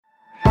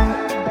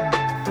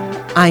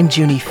I'm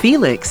Junie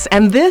Felix,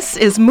 and this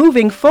is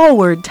Moving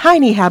Forward,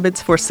 Tiny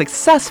Habits for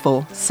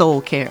Successful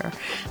Soul Care.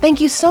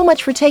 Thank you so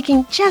much for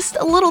taking just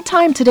a little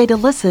time today to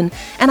listen,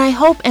 and I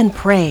hope and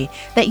pray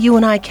that you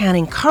and I can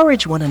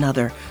encourage one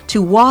another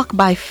to walk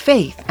by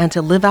faith and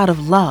to live out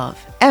of love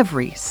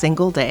every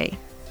single day.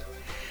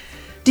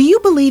 Do you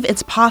believe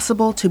it's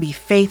possible to be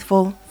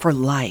faithful for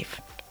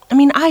life?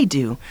 I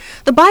do.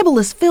 The Bible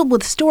is filled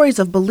with stories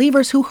of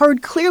believers who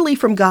heard clearly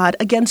from God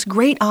against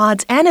great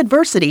odds and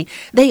adversity.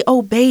 They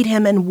obeyed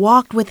Him and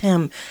walked with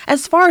Him,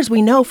 as far as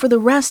we know, for the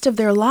rest of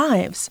their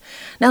lives.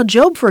 Now,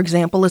 Job, for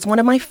example, is one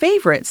of my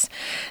favorites.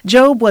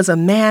 Job was a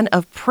man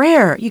of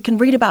prayer. You can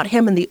read about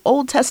him in the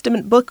Old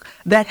Testament book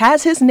that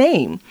has his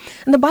name.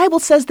 And the Bible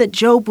says that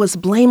Job was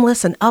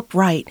blameless and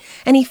upright,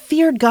 and he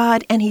feared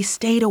God and he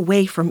stayed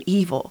away from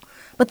evil.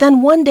 But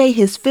then one day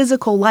his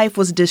physical life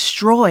was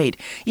destroyed,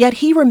 yet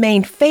he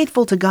remained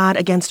faithful to God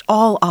against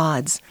all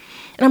odds.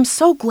 And I'm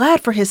so glad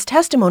for his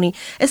testimony,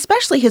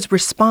 especially his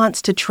response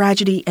to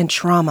tragedy and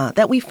trauma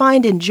that we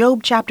find in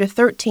Job chapter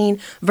 13,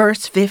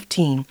 verse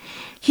 15.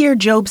 Here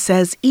Job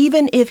says,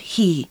 "Even if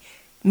he,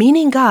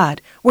 meaning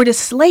God, were to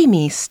slay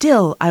me,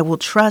 still I will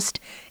trust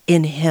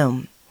in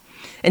him."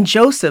 And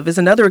Joseph is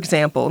another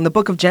example in the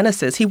book of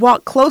Genesis. He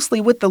walked closely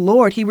with the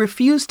Lord. He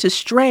refused to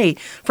stray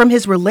from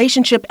his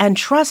relationship and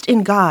trust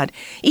in God,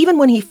 even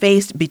when he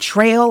faced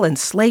betrayal and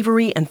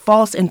slavery and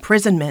false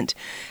imprisonment.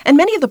 And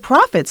many of the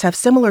prophets have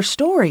similar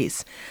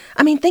stories.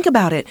 Think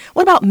about it.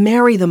 What about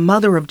Mary, the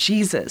mother of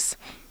Jesus?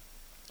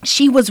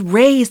 She was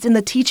raised in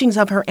the teachings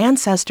of her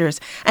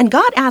ancestors, and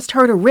God asked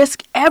her to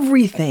risk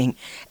everything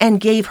and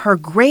gave her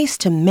grace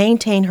to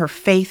maintain her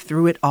faith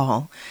through it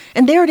all.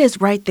 And there it is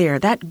right there,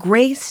 that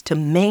grace to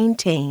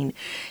maintain.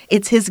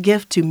 It's His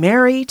gift to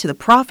Mary, to the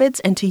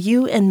prophets, and to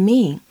you and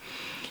me.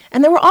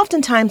 And there were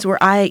often times where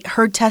I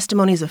heard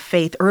testimonies of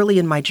faith early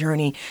in my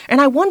journey, and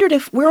I wondered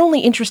if we're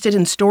only interested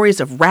in stories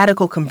of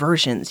radical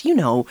conversions.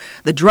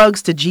 The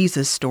drugs to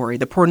Jesus story,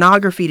 the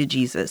pornography to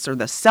Jesus, or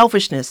the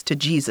selfishness to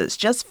Jesus.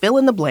 Just fill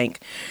in the blank.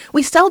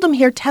 We seldom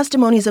hear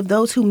testimonies of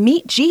those who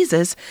meet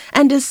Jesus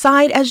and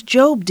decide, as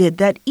Job did,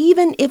 that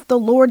even if the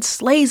Lord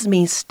slays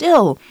me,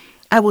 still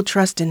I will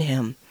trust in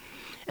Him.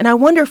 And I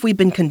wonder if we've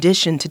been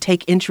conditioned to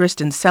take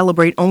interest and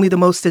celebrate only the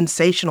most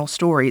sensational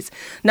stories,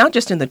 not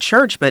just in the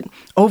church, but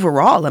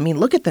overall.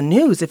 Look at the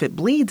news. If it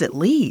bleeds, it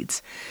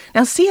leads.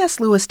 Now, C.S.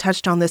 Lewis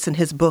touched on this in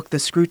his book, The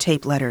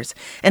Screwtape Letters.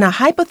 In a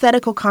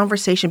hypothetical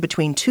conversation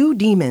between two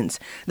demons,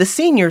 the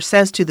senior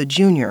says to the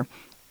junior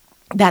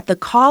that the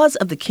cause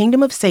of the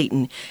kingdom of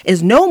Satan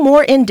is no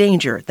more in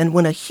danger than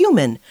when a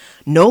human,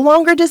 no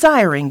longer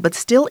desiring but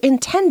still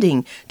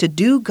intending to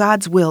do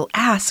God's will,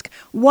 asks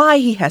why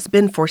he has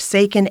been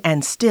forsaken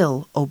and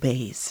still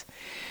obeys.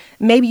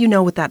 Maybe you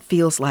know what that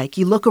feels like.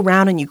 You look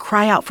around and you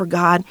cry out for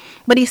God,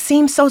 but He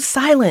seems so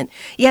silent,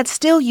 yet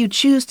still you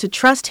choose to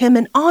trust Him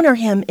and honor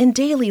Him in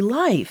daily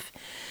life.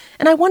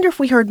 And I wonder if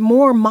we heard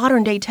more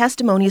modern-day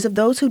testimonies of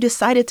those who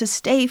decided to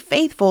stay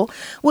faithful,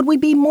 would we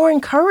be more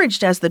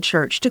encouraged as the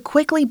church to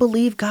quickly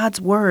believe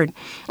God's word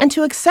and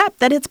to accept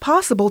that it's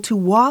possible to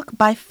walk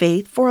by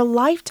faith for a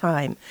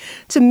lifetime,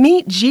 to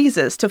meet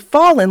Jesus, to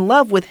fall in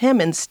love with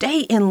Him and stay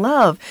in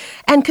love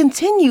and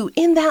continue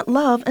in that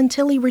love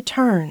until He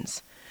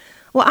returns?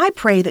 Well, I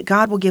pray that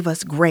God will give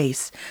us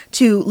grace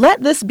to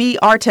let this be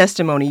our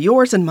testimony,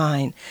 yours and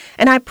mine.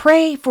 And I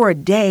pray for a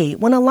day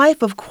when a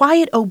life of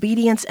quiet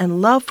obedience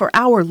and love for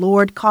our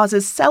Lord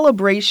causes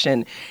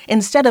celebration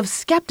instead of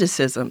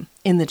skepticism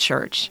in the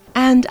church.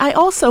 And I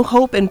also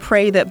hope and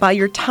pray that by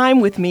your time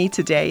with me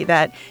today,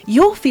 that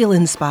you'll feel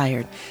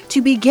inspired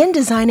to begin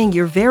designing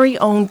your very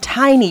own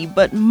tiny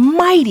but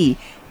mighty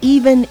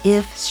even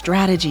if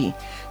strategy,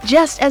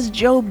 just as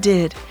Job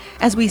did,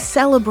 as we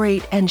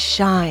celebrate and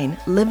shine,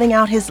 living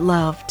out His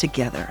love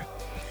together.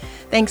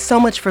 Thanks so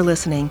much for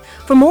listening.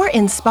 For more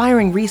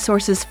inspiring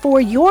resources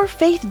for your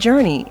faith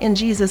journey in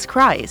Jesus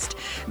Christ,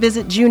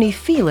 visit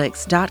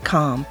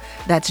JunieFelix.com.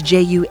 That's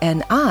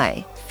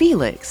JUNI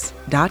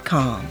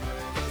Felix.com.